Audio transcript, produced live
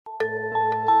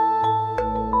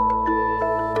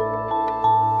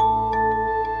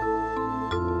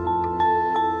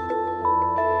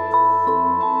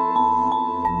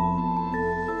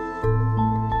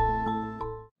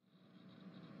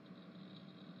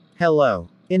Hello.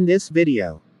 In this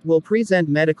video, we'll present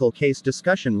medical case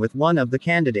discussion with one of the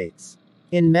candidates.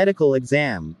 In medical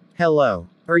exam. Hello.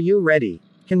 Are you ready?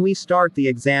 Can we start the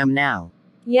exam now?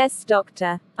 Yes,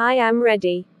 doctor. I am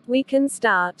ready. We can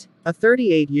start. A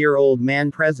 38-year-old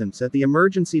man presents at the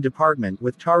emergency department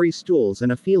with tarry stools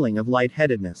and a feeling of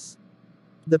lightheadedness.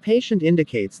 The patient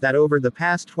indicates that over the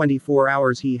past 24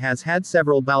 hours he has had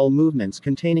several bowel movements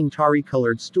containing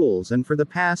tarry-colored stools and for the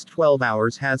past 12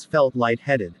 hours has felt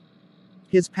lightheaded.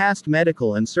 His past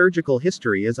medical and surgical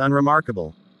history is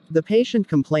unremarkable. The patient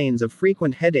complains of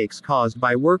frequent headaches caused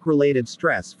by work-related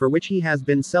stress for which he has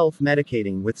been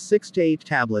self-medicating with 6 to 8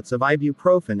 tablets of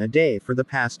ibuprofen a day for the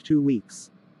past 2 weeks.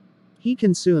 He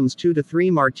consumes 2 to 3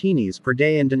 martinis per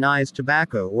day and denies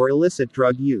tobacco or illicit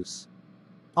drug use.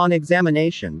 On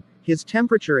examination, his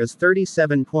temperature is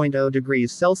 37.0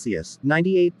 degrees Celsius,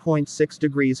 98.6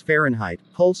 degrees Fahrenheit,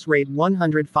 pulse rate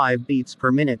 105 beats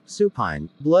per minute, supine,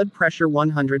 blood pressure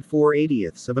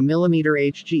 104/80ths of a millimeter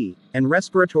Hg, and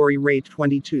respiratory rate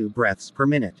 22 breaths per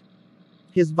minute.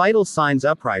 His vital signs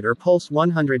upright are pulse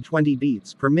 120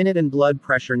 beats per minute and blood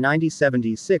pressure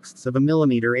 90/76ths of a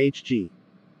millimeter Hg.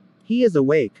 He is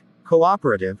awake,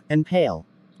 cooperative, and pale.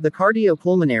 The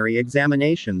cardiopulmonary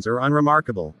examinations are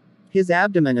unremarkable. His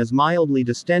abdomen is mildly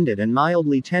distended and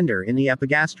mildly tender in the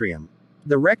epigastrium.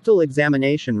 The rectal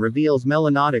examination reveals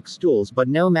melanotic stools but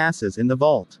no masses in the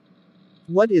vault.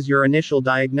 What is your initial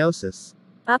diagnosis?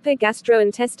 Upper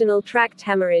gastrointestinal tract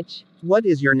hemorrhage. What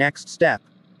is your next step?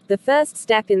 The first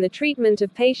step in the treatment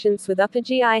of patients with upper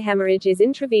GI hemorrhage is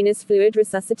intravenous fluid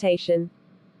resuscitation.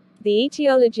 The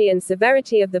etiology and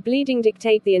severity of the bleeding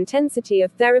dictate the intensity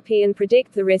of therapy and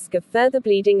predict the risk of further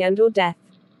bleeding and/or death.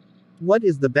 What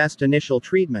is the best initial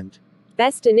treatment?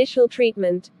 Best initial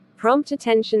treatment. Prompt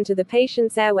attention to the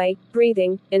patient's airway,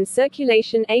 breathing, and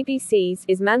circulation ABCs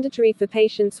is mandatory for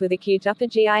patients with acute upper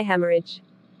GI hemorrhage.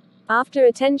 After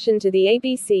attention to the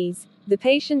ABCs, the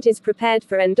patient is prepared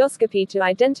for endoscopy to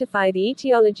identify the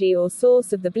etiology or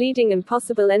source of the bleeding and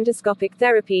possible endoscopic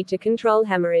therapy to control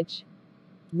hemorrhage.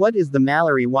 What is the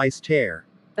Mallory-Weiss tear?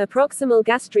 A proximal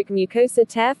gastric mucosa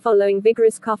tear following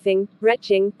vigorous coughing,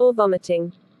 retching, or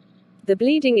vomiting. The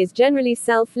bleeding is generally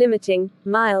self-limiting,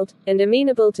 mild, and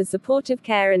amenable to supportive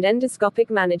care and endoscopic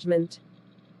management.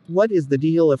 What is the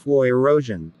Demystified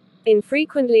erosion?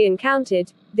 Infrequently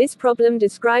encountered, this problem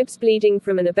describes bleeding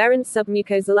from an aberrant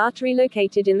submucosal artery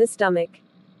located in the stomach.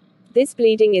 This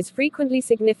bleeding is frequently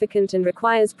significant and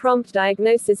requires prompt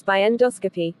diagnosis by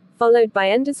endoscopy, followed by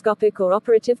endoscopic or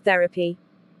operative therapy.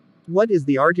 What is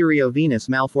the arteriovenous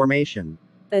malformation?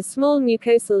 A small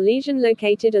mucosal lesion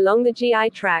located along the GI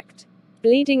tract.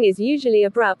 Bleeding is usually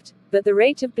abrupt, but the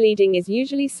rate of bleeding is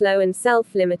usually slow and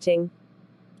self-limiting.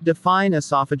 Define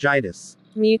esophagitis.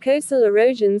 Mucosal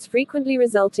erosions frequently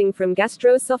resulting from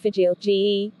gastroesophageal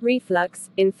 (GE) reflux,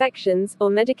 infections,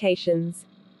 or medications.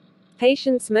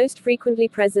 Patients most frequently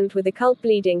present with occult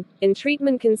bleeding, and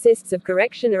treatment consists of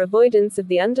correction or avoidance of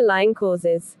the underlying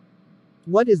causes.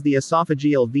 What is the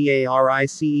esophageal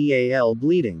variceal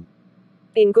bleeding?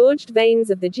 Engorged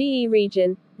veins of the GE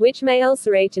region, which may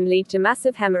ulcerate and lead to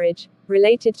massive hemorrhage,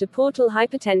 related to portal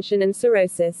hypertension and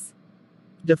cirrhosis.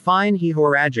 Define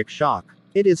hemorrhagic shock.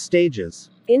 It is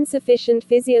stages. Insufficient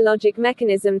physiologic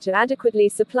mechanism to adequately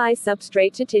supply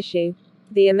substrate to tissue.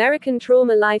 The American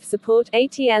Trauma Life Support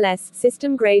 (ATLS)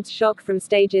 system grades shock from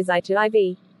stages I to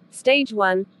IV. Stage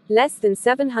 1, less than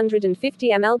 750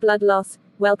 ml blood loss,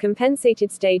 well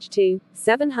compensated. Stage 2,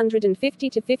 750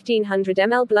 to 1500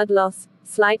 ml blood loss,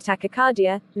 slight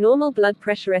tachycardia, normal blood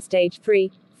pressure. Stage 3,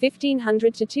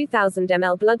 1500 to 2000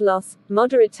 ml blood loss,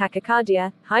 moderate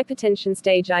tachycardia, hypertension.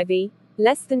 Stage IV,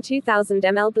 less than 2000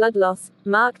 ml blood loss,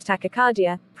 marked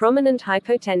tachycardia, prominent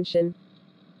hypotension.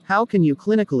 How can you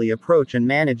clinically approach and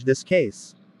manage this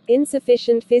case?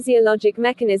 Insufficient physiologic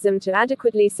mechanism to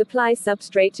adequately supply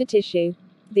substrate to tissue.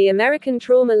 The American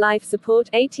Trauma Life Support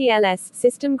 (ATLS)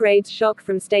 system grades shock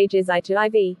from stages I to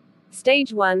IV.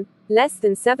 Stage 1, less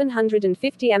than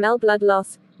 750 ml blood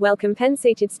loss, well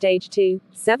compensated. Stage 2,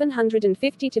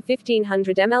 750 to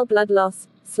 1500 ml blood loss,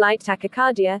 slight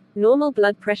tachycardia, normal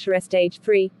blood pressure. Stage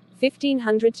 3,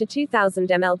 1500 to 2000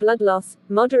 ml blood loss,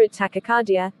 moderate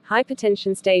tachycardia,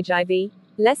 hypertension. Stage IV,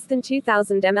 less than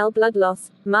 2000 ml blood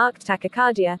loss, marked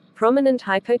tachycardia, prominent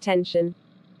hypotension.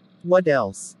 What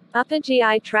else? Upper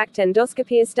GI tract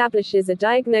endoscopy establishes a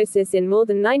diagnosis in more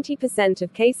than 90%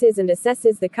 of cases and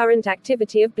assesses the current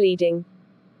activity of bleeding.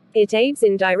 It aids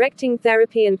in directing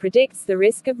therapy and predicts the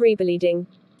risk of rebleeding.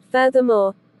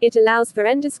 Furthermore, it allows for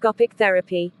endoscopic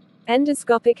therapy.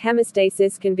 Endoscopic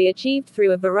hemostasis can be achieved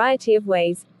through a variety of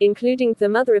ways, including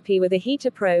thermotherapy with a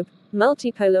heater probe,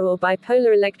 multipolar or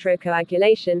bipolar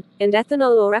electrocoagulation, and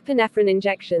ethanol or epinephrine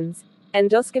injections.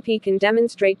 Endoscopy can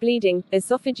demonstrate bleeding,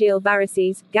 esophageal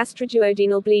varices,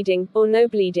 gastroduodenal bleeding, or no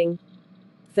bleeding.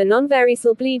 For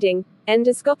non-variceal bleeding,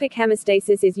 endoscopic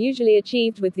hemostasis is usually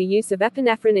achieved with the use of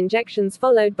epinephrine injections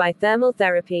followed by thermal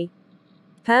therapy.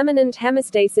 Permanent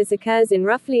hemostasis occurs in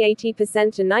roughly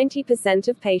 80% to 90%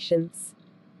 of patients.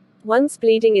 Once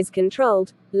bleeding is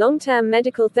controlled, long-term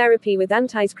medical therapy with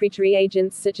anti-secretory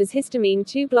agents such as histamine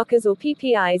 2 blockers or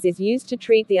PPIs is used to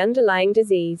treat the underlying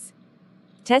disease.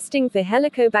 Testing for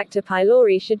Helicobacter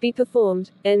pylori should be performed,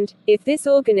 and, if this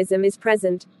organism is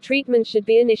present, treatment should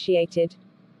be initiated.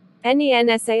 Any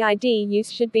NSAID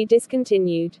use should be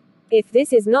discontinued. If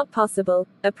this is not possible,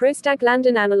 a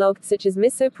prostaglandin analog, such as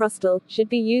misoprostol, should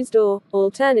be used or,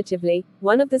 alternatively,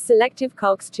 one of the selective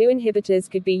COX-2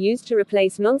 inhibitors could be used to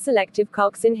replace non-selective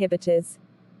COX inhibitors.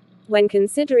 When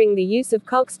considering the use of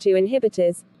COX-2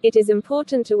 inhibitors, it is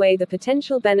important to weigh the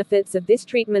potential benefits of this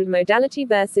treatment modality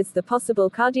versus the possible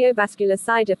cardiovascular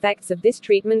side effects of this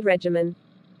treatment regimen.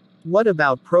 What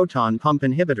about proton pump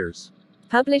inhibitors?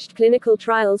 Published clinical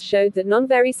trials showed that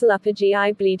non-variceal upper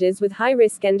GI bleeders with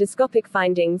high-risk endoscopic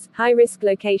findings, high-risk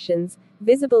locations,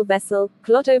 visible vessel,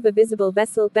 clot over visible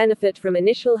vessel benefit from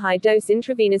initial high-dose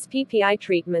intravenous PPI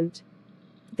treatment.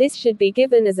 This should be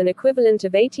given as an equivalent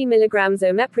of 80 mg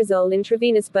omeprazole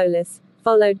intravenous bolus,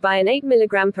 followed by an 8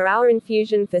 mg per hour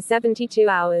infusion for 72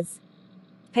 hours.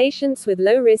 Patients with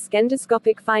low-risk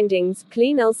endoscopic findings,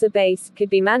 clean ulcer base, could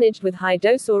be managed with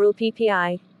high-dose oral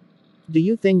PPI. Do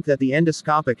you think that the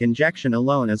endoscopic injection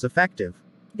alone is effective?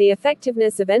 The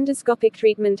effectiveness of endoscopic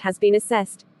treatment has been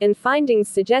assessed, and findings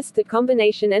suggest that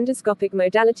combination endoscopic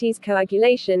modalities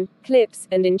coagulation, clips,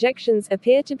 and injections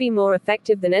appear to be more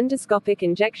effective than endoscopic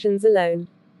injections alone.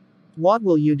 What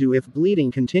will you do if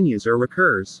bleeding continues or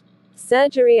recurs?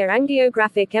 Surgery or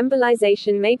angiographic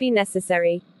embolization may be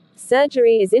necessary.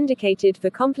 Surgery is indicated for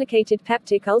complicated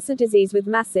peptic ulcer disease with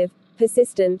massive,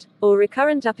 persistent, or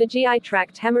recurrent upper GI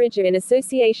tract hemorrhage in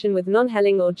association with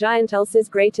non-Helling or giant ulcers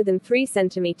greater than 3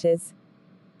 cm.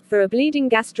 For a bleeding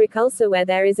gastric ulcer where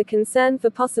there is a concern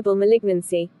for possible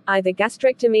malignancy, either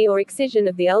gastrectomy or excision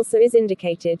of the ulcer is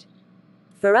indicated.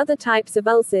 For other types of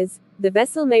ulcers, the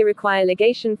vessel may require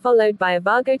ligation followed by a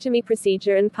vagotomy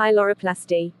procedure and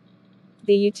pyloroplasty.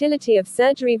 The utility of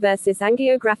surgery versus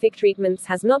angiographic treatments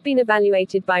has not been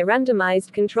evaluated by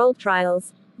randomized controlled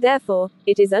trials. Therefore,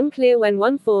 it is unclear when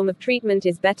one form of treatment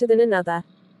is better than another.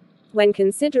 When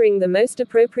considering the most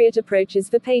appropriate approaches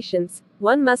for patients,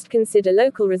 one must consider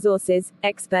local resources,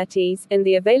 expertise, and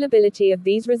the availability of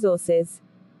these resources.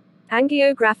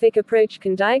 Angiographic approach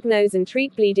can diagnose and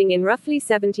treat bleeding in roughly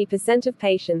 70% of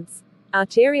patients.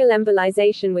 Arterial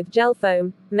embolization with gel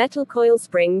foam, metal coil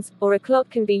springs, or a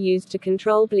clot can be used to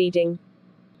control bleeding.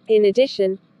 In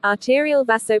addition, arterial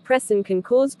vasopressin can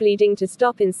cause bleeding to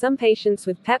stop in some patients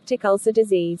with peptic ulcer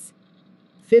disease.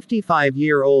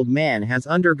 55-year-old man has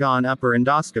undergone upper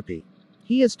endoscopy.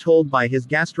 He is told by his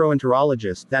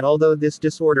gastroenterologist that although this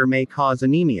disorder may cause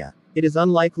anemia, it is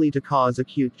unlikely to cause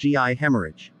acute GI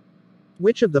hemorrhage.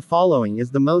 Which of the following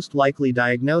is the most likely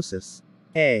diagnosis?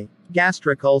 A.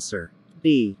 Gastric ulcer.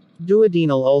 B.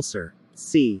 Duodenal ulcer.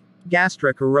 C.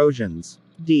 Gastric erosions.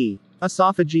 D.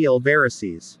 Esophageal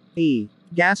varices. E.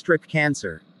 Gastric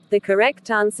cancer. The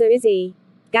correct answer is E.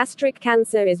 Gastric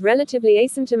cancer is relatively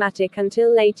asymptomatic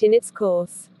until late in its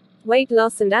course. Weight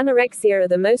loss and anorexia are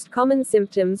the most common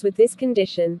symptoms with this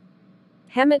condition.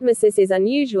 Hematemesis is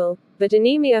unusual, but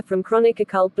anemia from chronic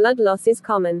occult blood loss is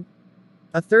common.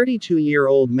 A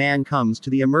 32-year-old man comes to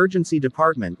the emergency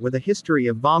department with a history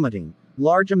of vomiting,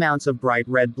 large amounts of bright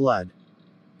red blood.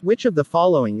 Which of the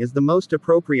following is the most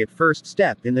appropriate first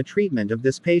step in the treatment of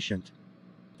this patient?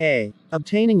 A.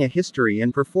 Obtaining a history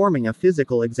and performing a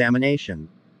physical examination.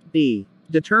 B.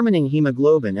 Determining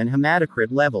hemoglobin and hematocrit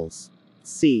levels.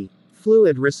 C.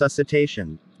 Fluid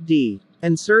resuscitation. D.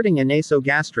 Inserting a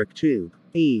nasogastric tube.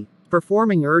 E.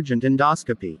 Performing urgent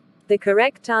endoscopy. The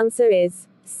correct answer is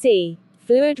C.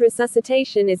 Fluid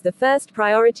resuscitation is the first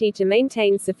priority to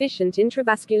maintain sufficient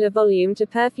intravascular volume to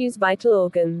perfuse vital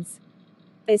organs.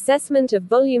 Assessment of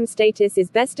volume status is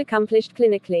best accomplished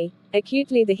clinically.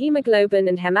 Acutely, the hemoglobin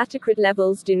and hematocrit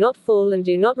levels do not fall and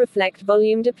do not reflect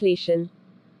volume depletion.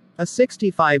 A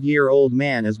 65-year-old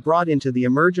man is brought into the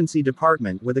emergency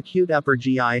department with acute upper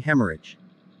GI hemorrhage.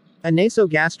 A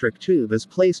nasogastric tube is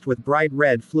placed with bright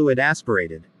red fluid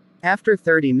aspirated. After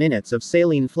 30 minutes of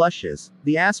saline flushes,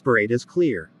 the aspirate is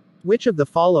clear. Which of the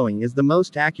following is the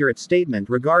most accurate statement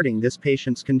regarding this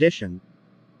patient's condition?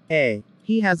 A.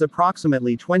 He has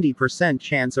approximately 20%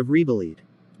 chance of rebleed.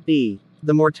 B.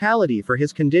 The mortality for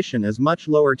his condition is much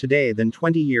lower today than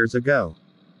 20 years ago.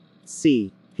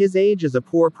 C. His age is a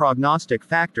poor prognostic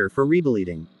factor for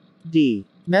rebleeding. D.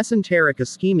 Mesenteric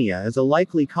ischemia is a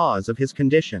likely cause of his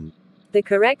condition. The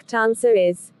correct answer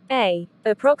is A.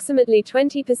 Approximately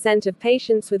 20% of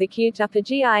patients with acute upper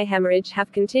GI hemorrhage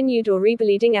have continued or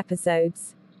rebleeding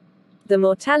episodes. The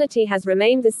mortality has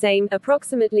remained the same,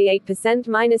 approximately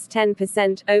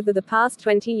 8%-10%, over the past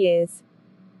 20 years.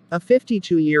 A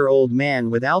 52-year-old man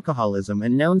with alcoholism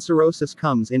and known cirrhosis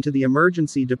comes into the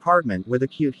emergency department with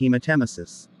acute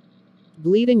hematemesis.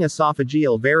 Bleeding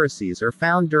esophageal varices are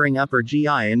found during upper GI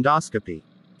endoscopy.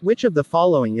 Which of the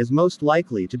following is most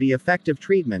likely to be effective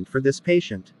treatment for this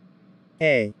patient?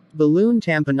 A. Balloon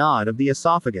tamponade of the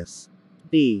esophagus.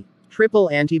 B. Triple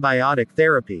antibiotic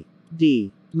therapy.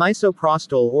 D.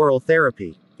 Misoprostol oral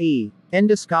therapy. E.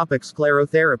 Endoscopic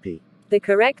sclerotherapy. The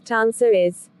correct answer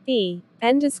is E.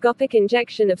 Endoscopic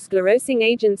injection of sclerosing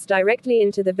agents directly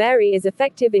into the vari is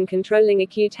effective in controlling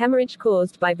acute hemorrhage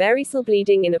caused by variceal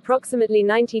bleeding in approximately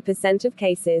 90% of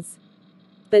cases.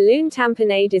 Balloon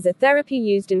tamponade is a therapy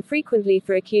used infrequently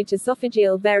for acute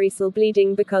esophageal variceal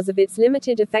bleeding because of its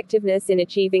limited effectiveness in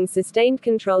achieving sustained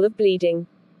control of bleeding.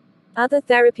 Other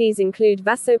therapies include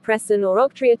vasopressin or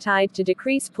octreotide to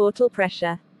decrease portal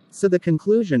pressure. So the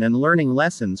conclusion and learning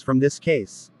lessons from this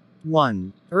case.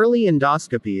 1. Early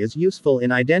endoscopy is useful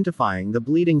in identifying the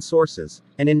bleeding sources,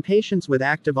 and in patients with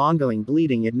active ongoing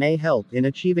bleeding it may help in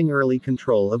achieving early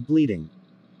control of bleeding.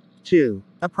 2.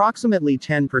 Approximately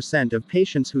 10% of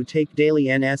patients who take daily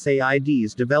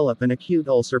NSAIDs develop an acute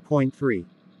ulcer. 3.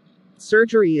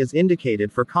 Surgery is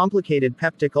indicated for complicated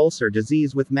peptic ulcer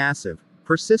disease with massive,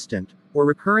 persistent, or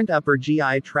recurrent upper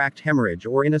GI tract hemorrhage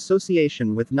or in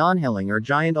association with non-Helling or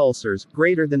giant ulcers,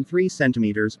 greater than 3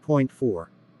 cm. 4.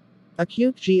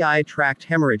 Acute GI tract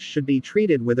hemorrhage should be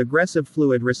treated with aggressive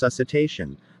fluid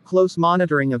resuscitation, close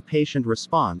monitoring of patient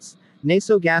response,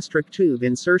 nasogastric tube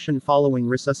insertion following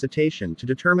resuscitation to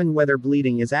determine whether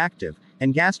bleeding is active,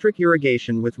 and gastric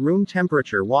irrigation with room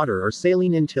temperature water or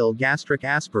saline until gastric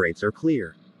aspirates are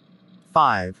clear.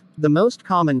 5. The most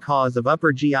common cause of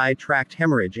upper GI tract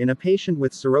hemorrhage in a patient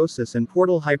with cirrhosis and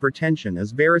portal hypertension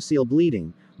is variceal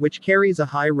bleeding, which carries a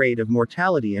high rate of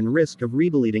mortality and risk of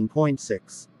rebleeding.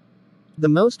 6. The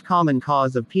most common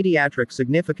cause of pediatric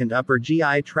significant upper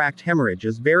GI tract hemorrhage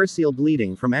is variceal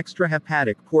bleeding from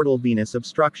extrahepatic portal venous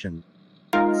obstruction.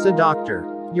 So doctor,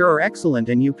 you're excellent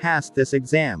and you passed this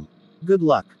exam. Good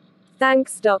luck.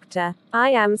 Thanks, doctor. I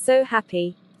am so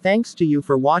happy. Thanks to you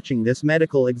for watching this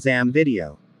medical exam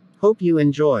video. Hope you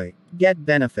enjoy. Get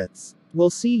benefits. We'll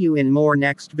see you in more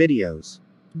next videos.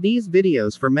 These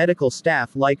videos for medical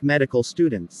staff like medical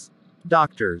students,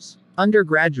 doctors,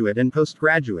 undergraduate and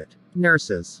postgraduate,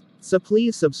 nurses. So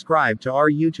please subscribe to our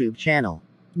YouTube channel.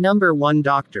 Number 1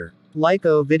 Doctor. Like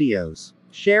our videos.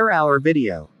 Share our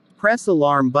video. Press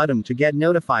alarm button to get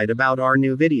notified about our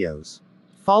new videos.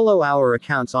 Follow our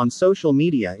accounts on social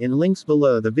media in links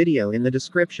below the video in the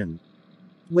description.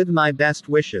 With my best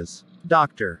wishes,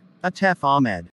 Dr. Atef Ahmed.